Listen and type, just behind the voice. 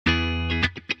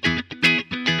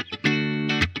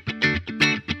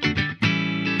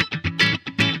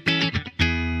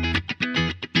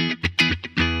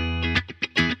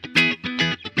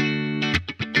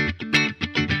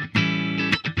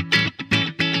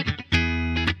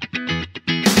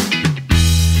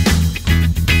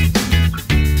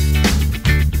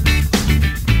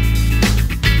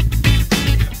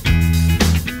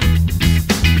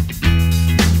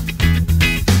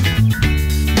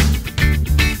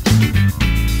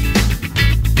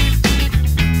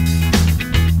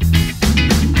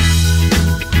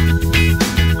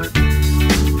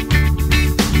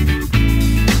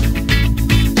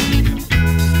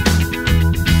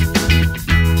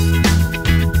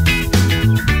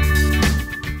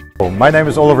My name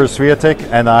is Oliver Swiatek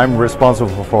and I'm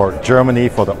responsible for Germany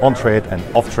for the on-trade and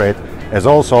off-trade, as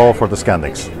also for the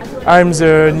Scandics. I'm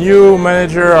the new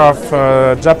manager of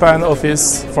Japan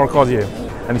office for Cordier.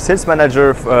 I'm sales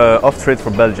manager off-trade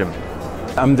for Belgium.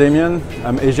 I'm Damien,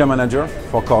 I'm Asia manager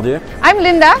for Cordier. I'm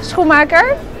Linda,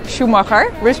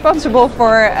 Schumacher, responsible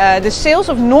for the sales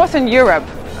of Northern Europe.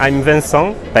 I'm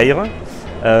Vincent Peyre,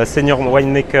 senior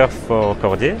winemaker for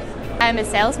Cordier. I'm a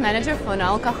sales manager for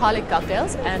non-alcoholic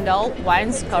cocktails and all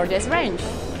wines Cordier's range.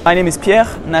 My name is Pierre,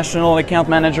 national account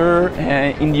manager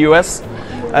in the US.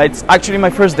 It's actually my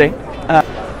first day.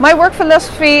 My work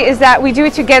philosophy is that we do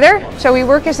it together, so we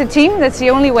work as a team. That's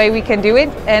the only way we can do it,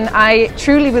 and I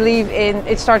truly believe in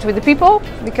it starts with the people,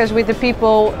 because with the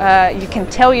people you can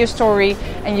tell your story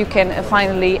and you can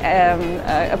finally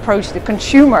approach the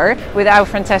consumer with our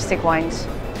fantastic wines.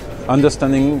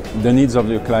 Understanding the needs of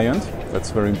the client,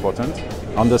 that's very important.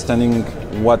 Understanding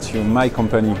what my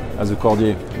company as a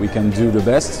Cordier we can do the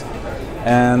best,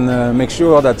 and make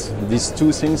sure that these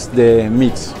two things they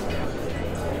meet.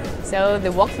 So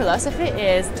the work philosophy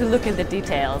is to look at the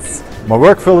details. My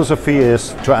work philosophy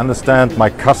is to understand my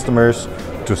customers,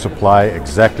 to supply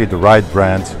exactly the right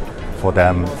brand for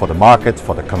them, for the market,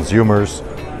 for the consumers,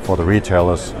 for the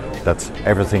retailers, that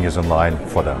everything is in line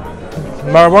for them.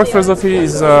 My work philosophy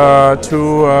is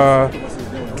to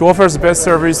offer the best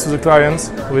service to the clients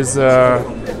with the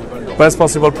best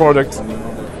possible product.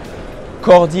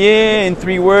 Cordier in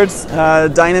 3 words,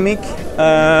 dynamic,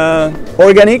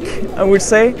 organic I would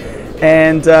say,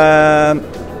 and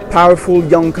powerful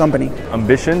young company.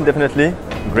 Ambition, definitely,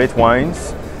 great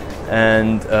wines,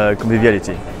 and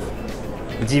conviviality.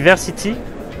 Diversity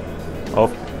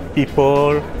of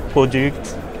people,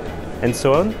 product, and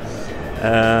so on.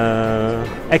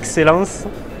 Excellence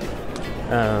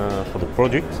for the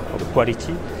product, for the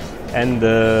quality, and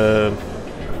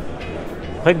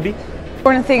rugby. The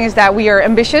important thing is that we are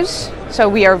ambitious, so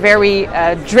we are very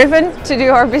driven to do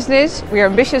our business. We are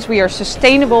ambitious, we are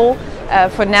sustainable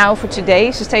for now, for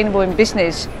today, sustainable in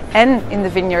business and in the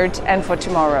vineyard and for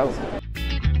tomorrow.